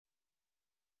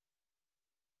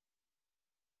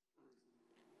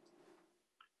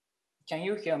Can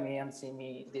you hear me and see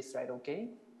me this slide okay?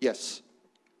 Yes.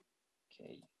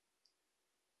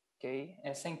 Okay,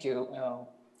 thank you,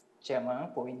 Chairman,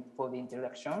 for the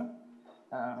introduction.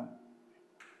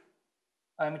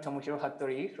 I'm Tomohiro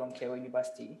HATTORI from Keio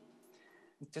University.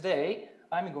 Today,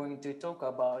 I'm going to talk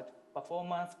about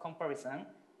performance comparison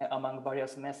among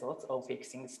various methods of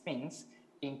fixing spins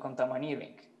in quantum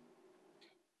annealing.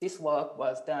 This work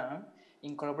was done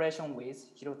in collaboration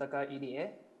with Hirotaka Irie,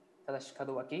 Tadashi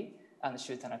Kadowaki, and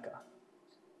Shu Tanaka.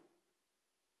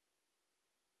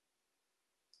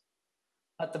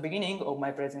 At the beginning of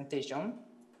my presentation,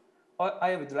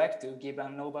 I would like to give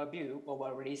an overview of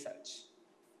our research.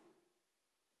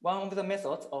 One of the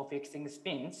methods of fixing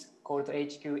spins, called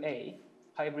HQA,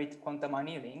 hybrid quantum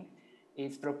annealing,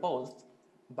 is proposed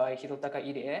by Hirotaka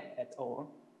Irie et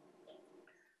al.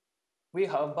 We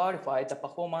have verified the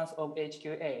performance of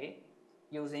HQA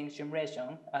using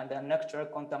simulation and an actual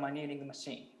quantum annealing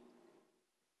machine.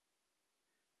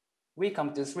 We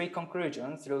come to three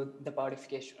conclusions through the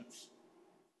verifications.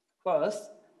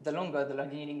 First, the longer the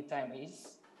annealing time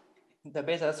is, the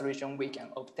better solution we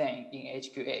can obtain in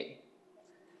HQA.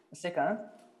 Second,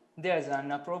 there is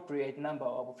an appropriate number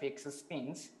of fixed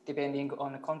spins depending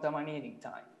on quantum annealing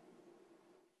time.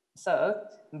 Third,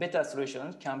 better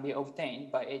solutions can be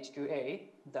obtained by HQA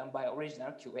than by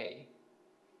original QA.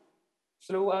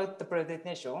 Throughout the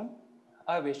presentation,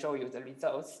 I will show you the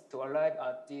results to arrive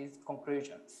at these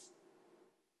conclusions.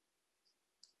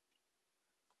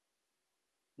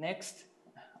 Next,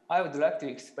 I would like to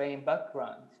explain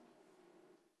background.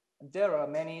 There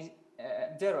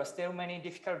are still many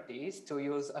difficulties to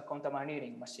use a quantum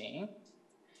annealing machine.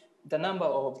 The number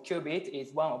of qubits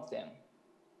is one of them.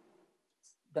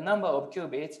 The number of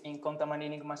qubits in quantum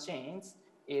annealing machines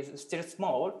is still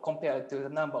small compared to the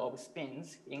number of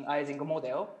spins in Ising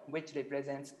model, which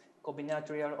represents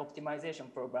combinatorial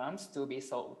optimization programs to be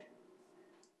solved.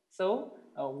 So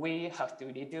we have to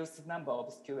reduce the number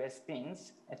of QS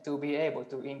spins to be able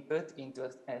to input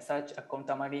into such a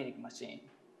quantum annealing machine.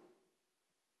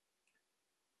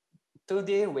 To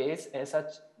deal with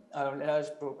such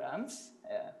large programs,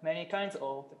 many kinds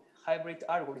of hybrid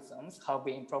algorithms have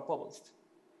been proposed.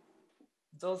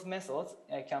 Those methods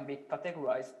can be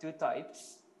categorized two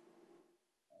types: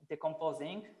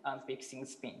 decomposing and fixing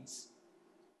spins.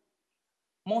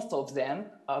 Most of them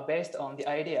are based on the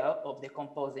idea of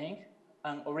decomposing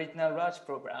an original large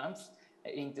programs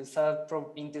into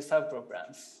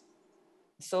sub-programs.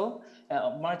 So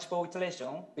multiple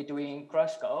iteration between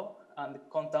classical and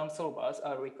quantum solvers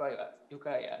are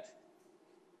required.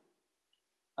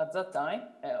 At that time,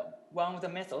 one of the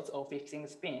methods of fixing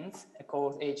spins,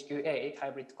 called HQA,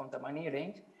 hybrid quantum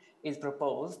annealing, is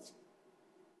proposed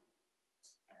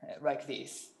like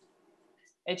this.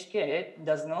 HQA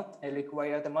does not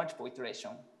require the multiple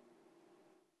iteration.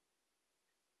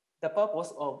 The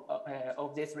purpose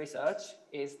of this research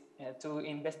is to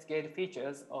investigate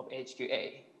features of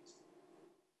HQA.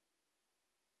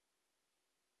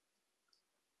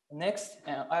 Next,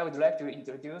 I would like to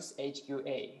introduce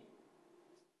HQA.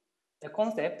 The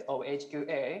concept of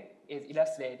HQA is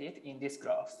illustrated in this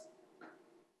graph.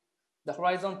 The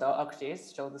horizontal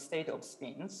axis shows the state of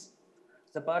spins.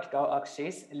 The vertical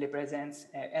axis represents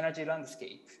energy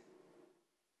landscape.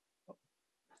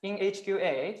 In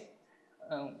HQA,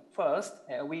 first,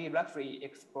 we roughly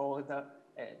explore the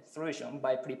solution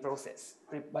by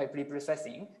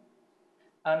pre-processing,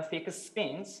 and fix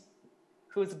spins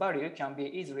whose value can be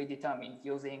easily determined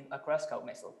using a classical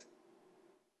method.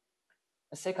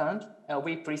 Second,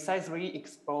 we precisely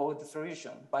explore the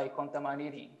solution by quantum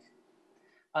annealing,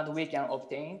 and we can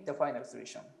obtain the final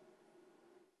solution.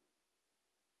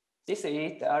 This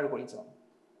is the algorithm.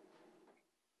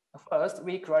 First,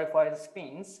 we clarify the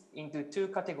spins into two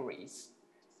categories: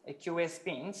 QA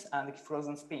spins and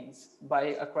frozen spins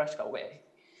by a classical way.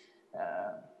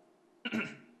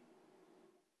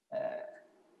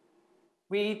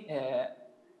 We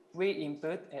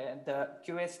input the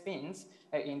QA spins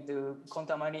into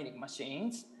quantum annealing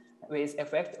machines with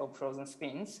effect of frozen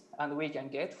spins, and we can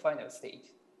get final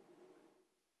state.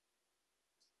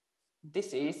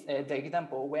 This is the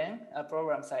example when a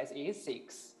program size is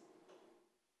 6.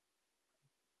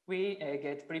 We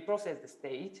get pre-processed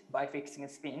state by fixing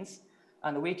spins,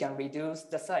 and we can reduce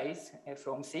the size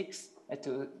from 6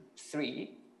 to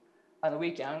 3, and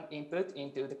we can input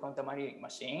into the quantum annealing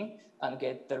machine and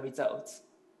get the results.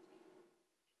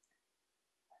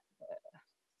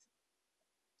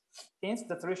 Since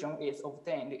the solution is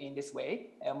obtained in this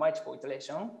way, multiple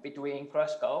iteration between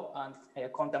classical and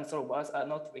quantum solvers are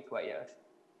not required.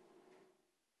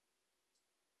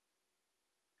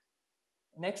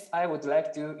 Next, I would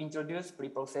like to introduce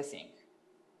pre-processing.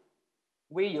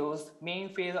 We use mean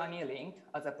field annealing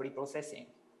as a pre-processing.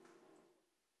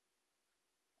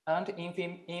 And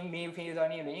in mean field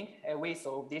annealing, we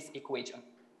solve this equation.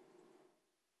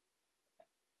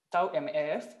 Tau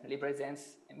mf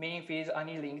represents mean field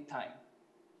annealing time.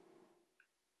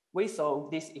 We solve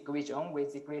this equation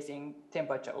with decreasing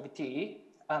temperature of T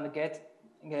and get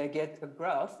a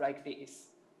graph like this.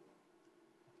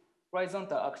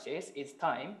 Horizontal axis is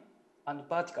time, and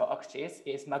vertical axis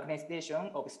is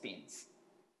magnetization of spins.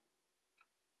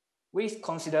 We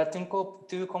consider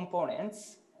two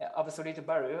components, absolute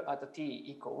value at T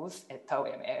equals tau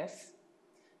mf,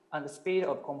 and the speed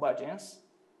of convergence,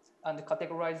 and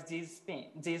categorize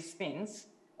these spins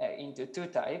into two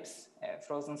types,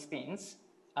 frozen spins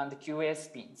and QS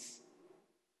spins.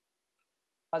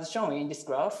 As shown in this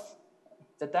graph,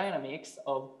 the dynamics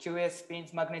of QS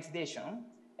spins magnetization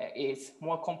is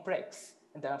more complex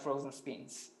than frozen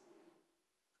spins.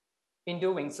 In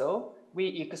doing so,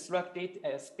 we extracted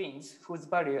spins whose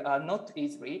values are not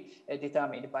easily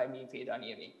determined by mean field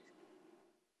annealing.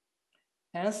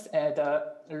 Hence, the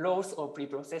loss of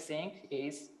preprocessing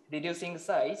is reducing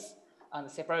size and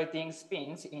separating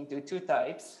spins into two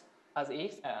types, as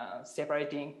if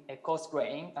separating a coarse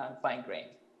grain and fine grain.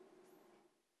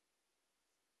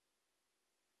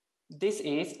 This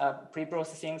is a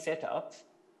preprocessing setup.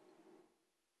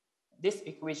 This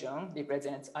equation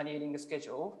represents annealing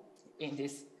schedule in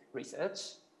this research,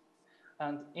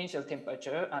 and initial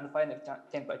temperature and final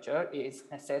temperature is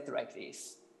set like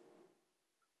this.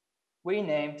 We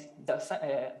named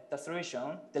the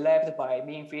solution derived by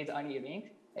mean field annealing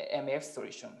MF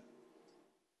solution.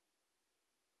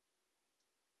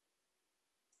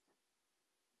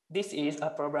 This is a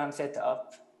program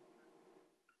setup.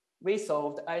 We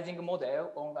solved the Ising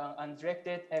model on an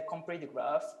undirected complete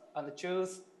graph and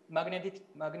choose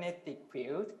magnetic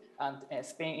field and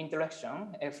spin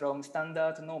interaction from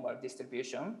standard normal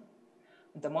distribution.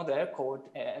 The model called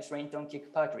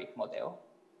Shreinton-Kirkpatrick model.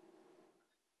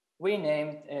 We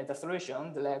named the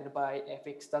solution derived by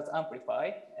fixed-stats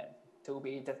amplify to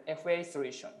be the FA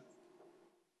solution.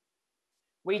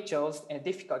 We chose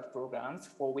difficult programs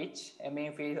for which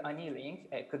mean field annealing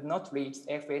could not reach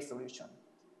FA solution.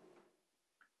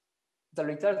 The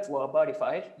results were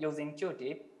verified using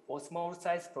QTIP for small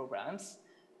size programs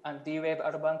and D-Wave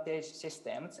advantage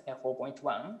systems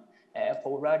 4.1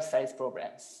 for large size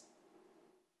programs.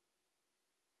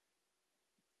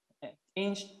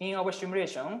 In our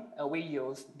simulation, we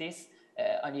use these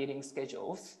annealing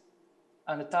schedules,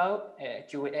 and tau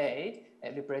QA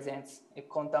represents a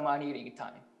quantum annealing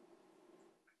time.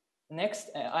 Next,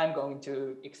 I'm going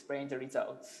to explain the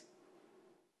results.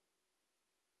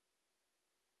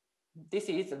 This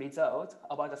is the result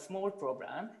about a small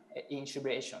program in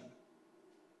simulation.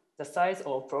 The size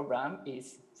of program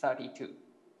is 32.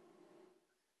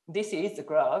 This is the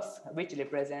graph which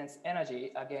represents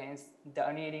energy against the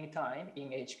annealing time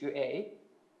in HQA.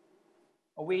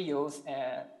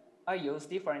 I use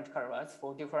different colors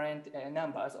for different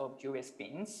numbers of QS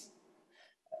spins.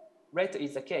 Red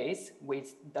is the case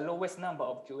with the lowest number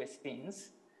of QS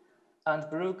spins, and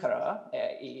blue color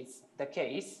is the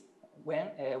case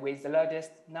when with the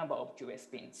largest number of QS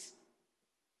spins.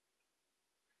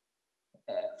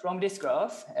 From this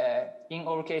graph, in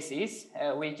all cases,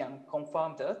 we can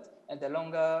confirm that the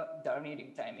longer the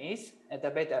annealing time is, the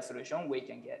better solution we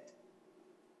can get.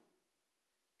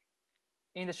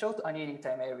 In the short annealing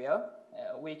time area,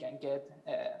 we can get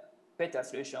a better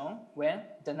solution when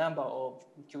the number of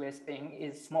QS spin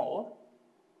is small.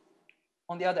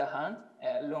 On the other hand,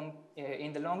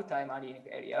 in the long time annealing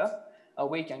area,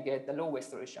 we can get the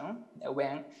lowest solution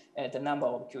when the number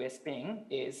of QS spin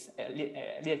is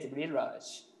relatively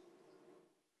large.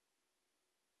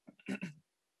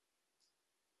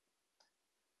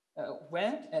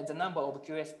 When the number of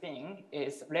QS spin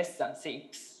is less than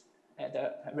 6,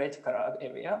 the red colored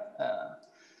area,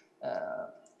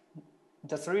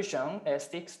 the solution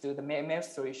sticks to the MEF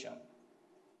solution.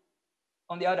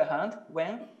 On the other hand,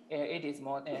 when it is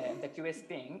more, the QS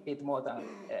spin is more than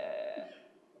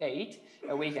 8,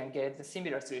 we can get the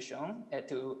similar solution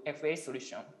to FA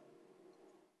solution.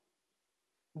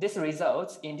 This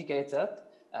result indicates that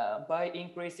by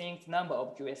increasing the number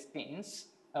of QS spins,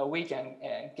 we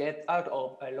can get out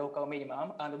of a local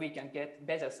minimum and we can get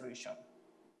better solution.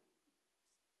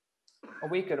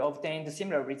 We could obtain the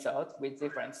similar result with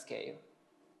different scale.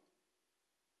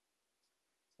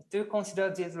 To consider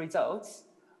these results,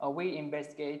 we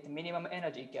investigate minimum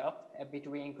energy gap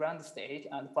between ground state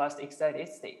and first excited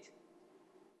state.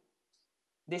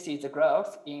 This is the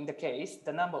graph in the case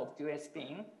the number of QS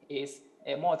spin is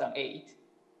more than 8.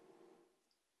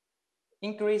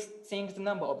 Increasing the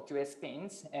number of QS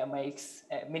spins makes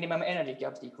minimum energy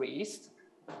gap decrease.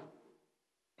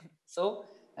 So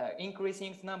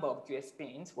increasing the number of QS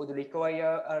spins would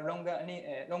require a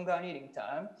longer annealing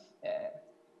time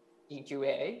in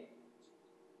QA.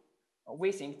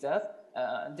 We think that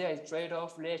there is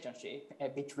trade-off relationship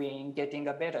between getting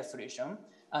a better solution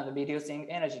and reducing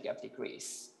energy gap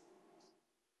decrease.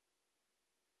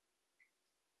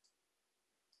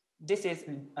 This is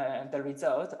the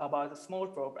result about a small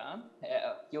program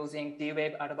using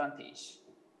D-Wave advantage.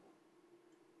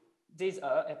 These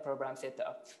are a program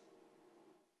setup.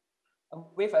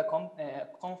 We've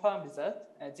confirmed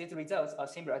that these results are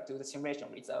similar to the simulation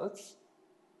results.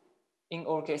 In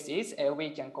all cases,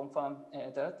 we can confirm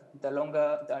that the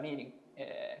longer the annealing,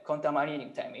 quantum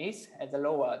annealing time is, the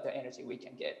lower the energy we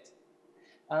can get.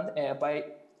 And by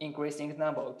increasing the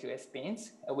number of QS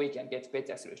spins, we can get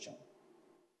better solution.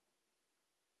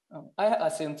 I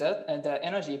assume that the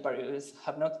energy values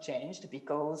have not changed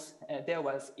because there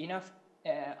was enough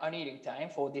annealing time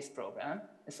for this program.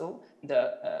 So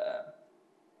the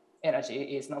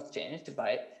energy is not changed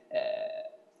by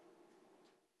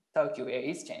tau QA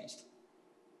is changed.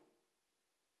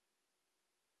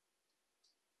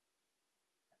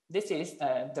 This is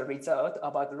the result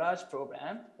about large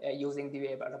program using the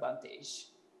wave advantage.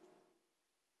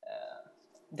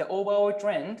 The overall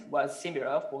trend was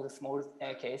similar for the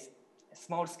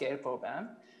small scale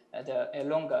program. The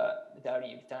longer the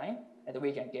annealing time, and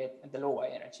we can get the lower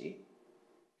energy.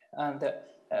 And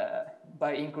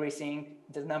by increasing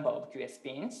the number of QS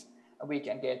spins, we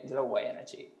can get the lower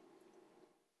energy.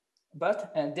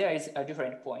 But there is a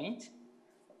different point.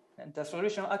 The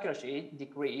solution accuracy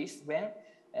decreased when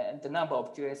the number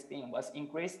of QS spin was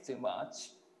increased too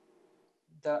much.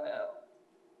 The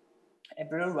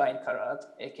blue line colored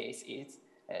case is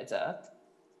that.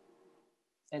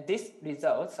 This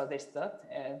result suggests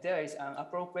that there is an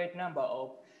appropriate number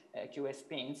of QS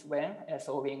spins when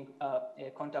solving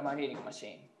a quantum annealing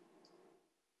machine.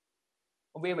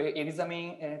 We will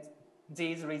examine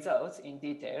these results in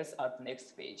details at the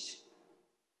next page.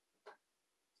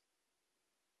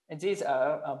 These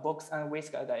are box and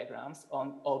whisker diagrams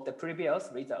of the previous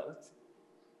results.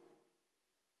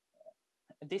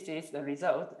 This is the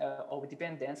result of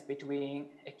dependence between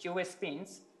QS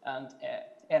spins and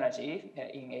energy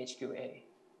in HQA.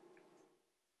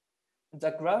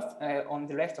 The graph on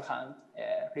the left hand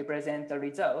represents the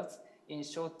results in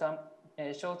short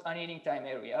annealing time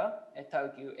area, tau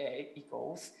QA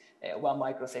equals 1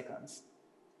 microseconds.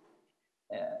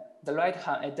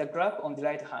 The graph on the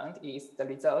right hand is the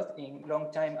result in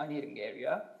long time annealing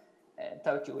area,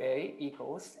 tau QA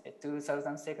equals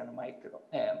 2000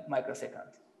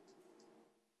 microsecond.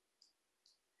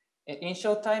 In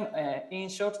short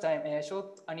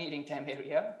annealing time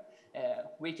area,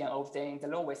 we can obtain the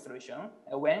lowest solution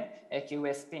when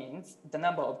QS spins, the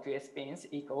number of QS spins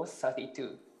equals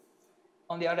 32.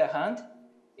 On the other hand,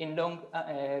 in long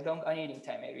annealing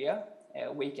time area,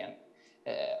 we can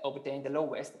obtain the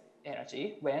lowest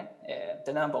energy when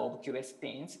the number of QS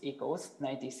spins equals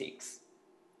 96.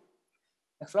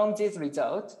 From this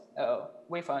result,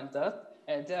 we found that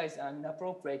there is an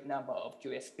appropriate number of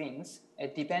QS spins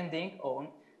depending on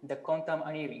the quantum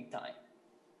annealing time.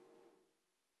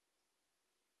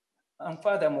 And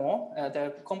furthermore,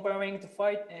 comparing the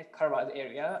white colored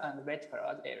area and red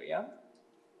colored area,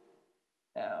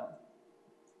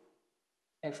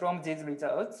 from these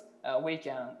results, we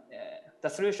can, the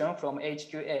solution from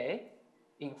HQA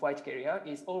in white area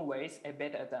is always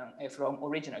better than from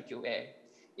original QA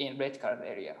in red colored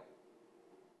area.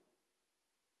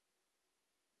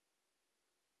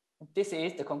 This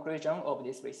is the conclusion of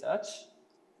this research.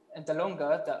 And the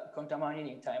longer the quantum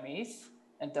annealing time is,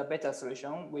 and the better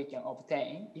solution we can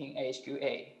obtain in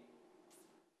HQA.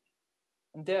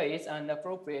 There is an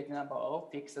appropriate number of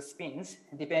fixed spins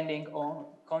depending on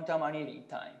quantum annealing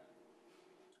time.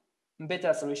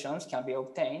 Better solutions can be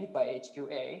obtained by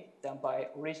HQA than by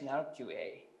original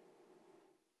QA.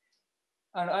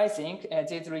 And I think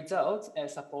these results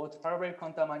support parallel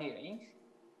quantum annealing.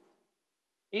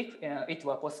 If it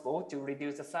were possible to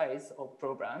reduce the size of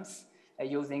programs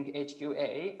using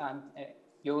HQA and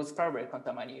use parallel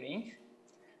quantum annealing,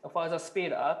 further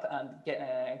speed up and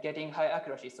getting high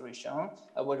accuracy solution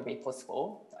would be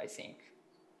possible, I think.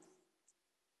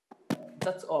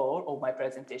 That's all of my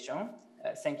presentation.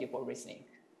 Thank you for listening.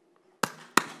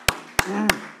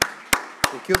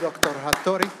 Thank you, Dr.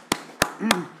 Hattori.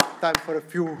 Time for a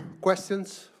few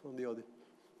questions from the audience.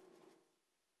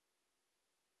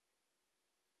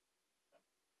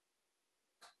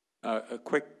 A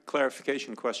quick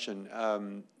clarification question.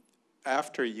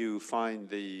 After you find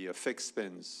the fixed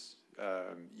spins,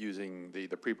 using the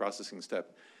pre-processing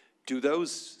step, do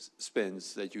those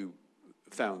spins that you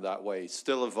found that way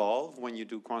still evolve when you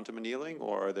do quantum annealing,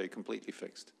 or are they completely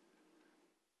fixed?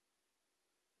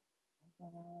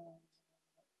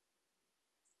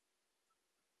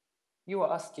 You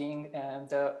are asking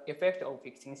the effect of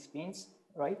fixing spins,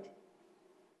 right?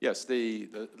 Yes, the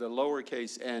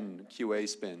lowercase n QA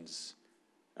spins.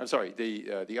 I'm sorry,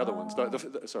 the other ones.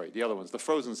 The other ones, the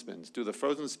frozen spins. Do the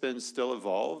frozen spins still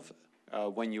evolve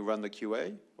when you run the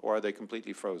QA, or are they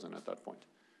completely frozen at that point?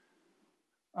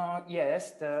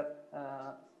 Yes,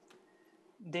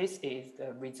 this is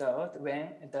the result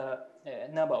when the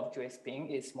number of QA spin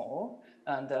is small,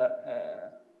 and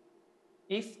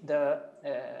if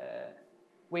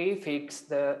we fix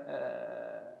the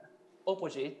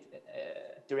opposite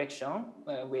direction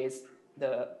with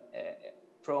the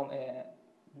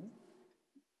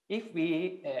if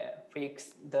we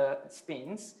fix the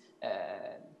spins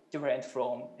different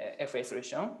from FA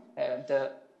solution,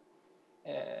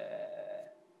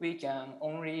 we can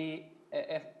only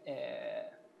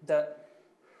the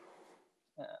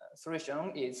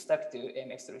solution is stuck to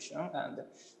MX solution, and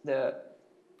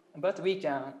but we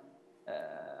can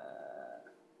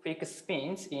fix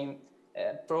spins in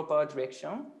proper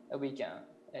direction. We can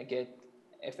get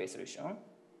FA solution.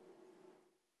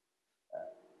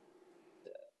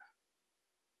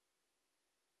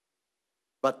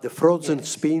 But the frozen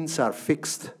spins are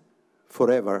fixed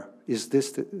forever. Is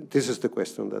this this is the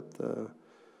question that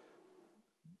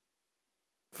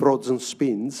frozen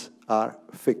spins are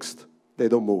fixed; they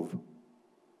don't move.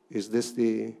 Is this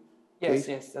the case?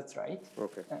 Yes, that's right.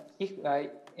 Okay. If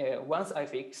once I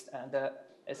fixed and the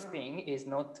spin is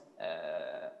not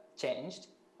changed,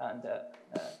 and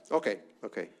okay.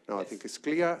 Now yes. I think it's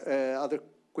clear. Other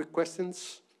quick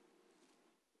questions?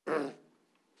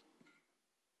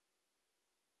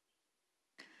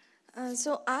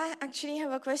 So I actually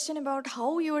have a question about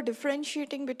how you are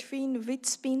differentiating between which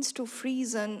spins to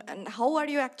freeze, and how are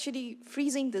you actually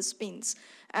freezing the spins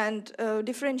and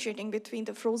differentiating between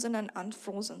the frozen and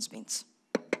unfrozen spins?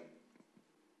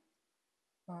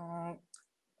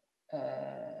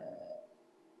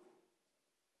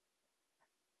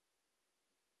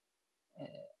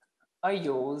 I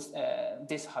use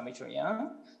this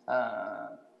Hamiltonian.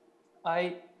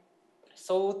 I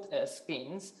sort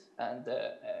spins and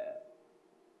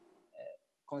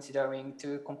considering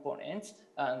two components,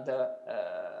 and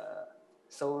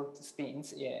sort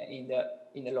spins in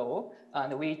the row,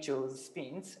 and we choose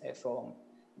spins from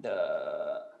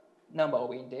the number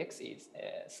of index is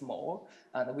small,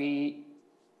 and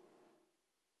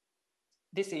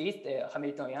this is the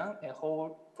Hamiltonian, a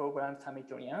whole program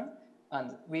Hamiltonian,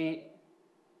 and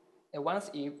once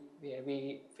we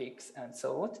fix and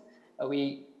sort,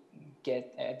 we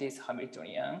get this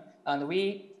Hamiltonian, and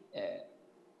we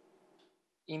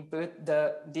input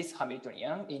this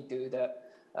Hamiltonian into the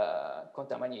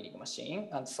quantum annealing machine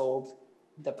and solve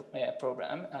the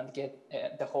program and get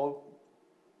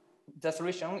the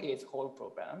solution is whole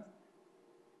program.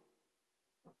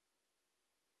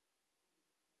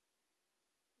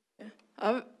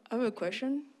 I have a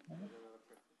question.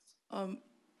 Do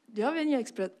you have any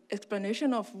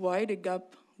explanation of why the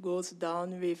gap goes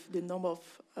down with the number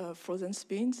of frozen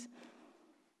spins?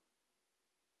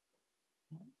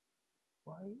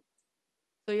 Why?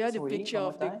 So you had a picture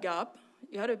of the gap.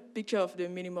 You had a picture of the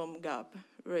minimum gap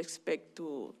with respect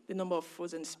to the number of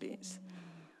frozen spins.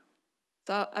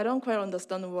 So I don't quite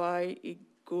understand why it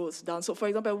goes down. So for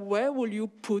example, where will you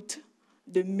put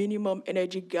the minimum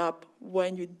energy gap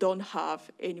when you don't have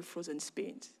any frozen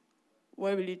spins?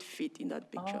 Where will it fit in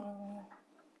that picture?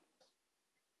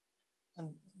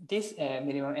 This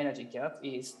minimum energy gap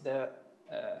is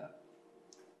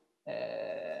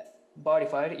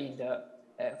verified in the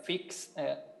fixed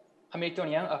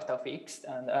Hamiltonian after fixed,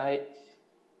 and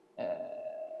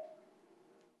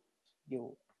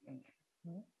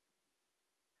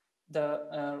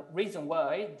the reason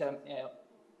why the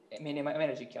minimum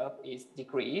energy gap is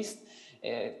decreased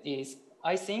is,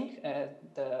 I think,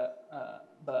 the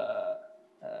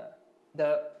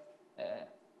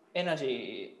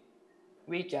energy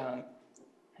we can,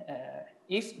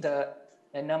 if the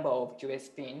number of QS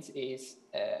spins is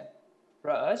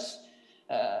large,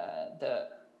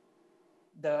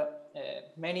 the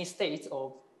many states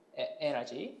of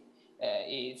energy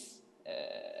is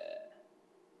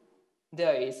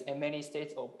there are many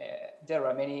states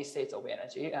of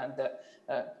energy, and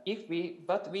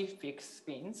but we fix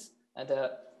spins, and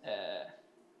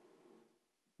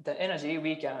the energy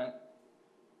we can,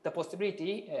 the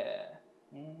possibility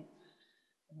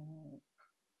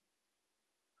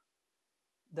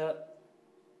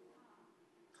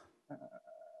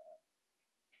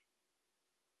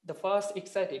the first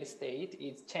excited state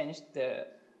is changed the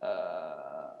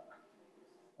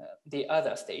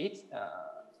other state. I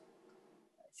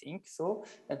think so.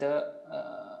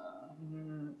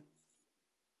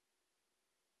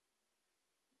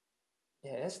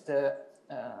 Yes,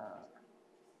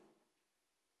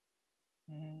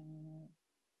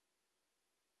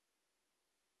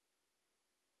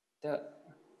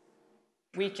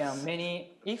 we can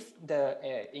if the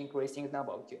increasing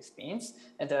number of Q spins,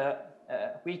 and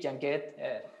we can get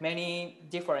many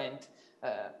different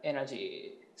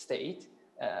energy state,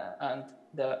 and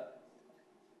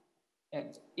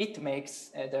it makes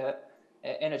the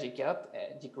energy gap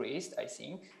decreased, I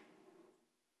think.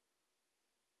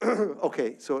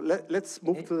 Okay, so let's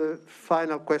move to the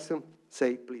final question.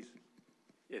 Say, please.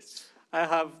 Yes, I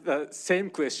have the same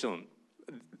question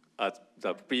as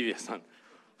the previous one.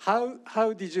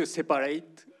 How did you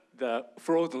separate the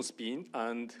frozen spin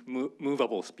and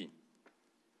movable spin?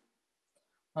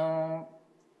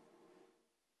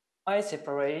 I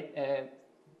separate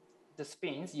the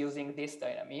spins using this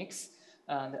dynamics,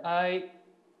 and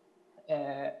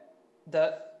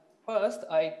first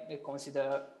I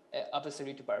consider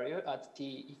absolute value at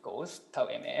t equals tau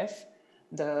mf.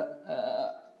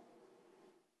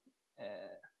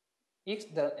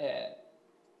 If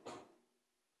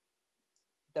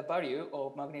the value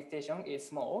of magnetization is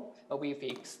small, we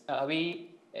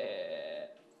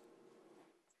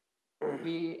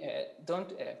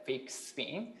don't fix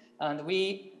spin, and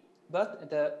we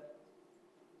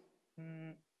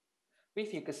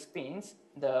fix spins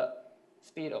the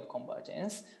speed of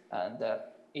convergence, and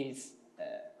is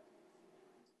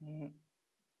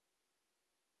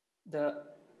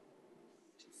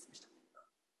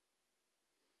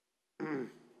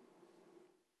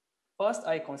first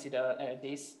I consider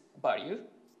this value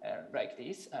like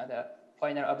this, the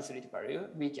final absolute value.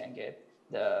 We can get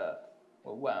the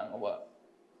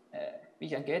we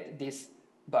can get this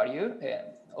value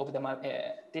of the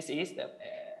this is the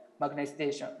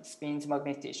magnetization spins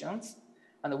magnetizations,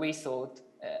 and we sort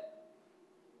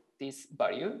this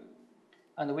value,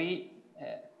 and we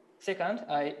second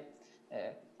I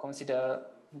consider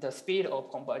the speed of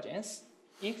convergence.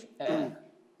 If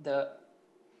the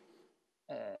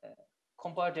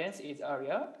convergence is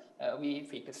area, we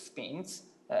fix spins,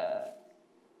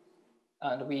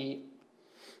 and we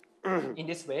in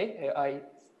this way I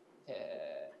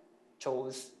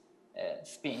chose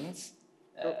spins.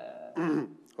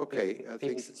 Okay, I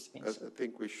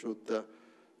think we should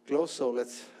close. So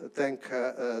let's thank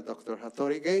Dr.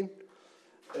 Hattori again.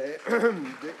 The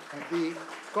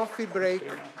coffee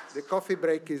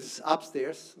break is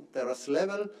upstairs, terrace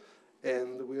level,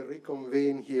 and we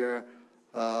reconvene here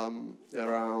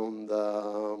around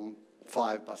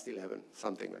 11:05,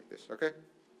 something like this. Okay.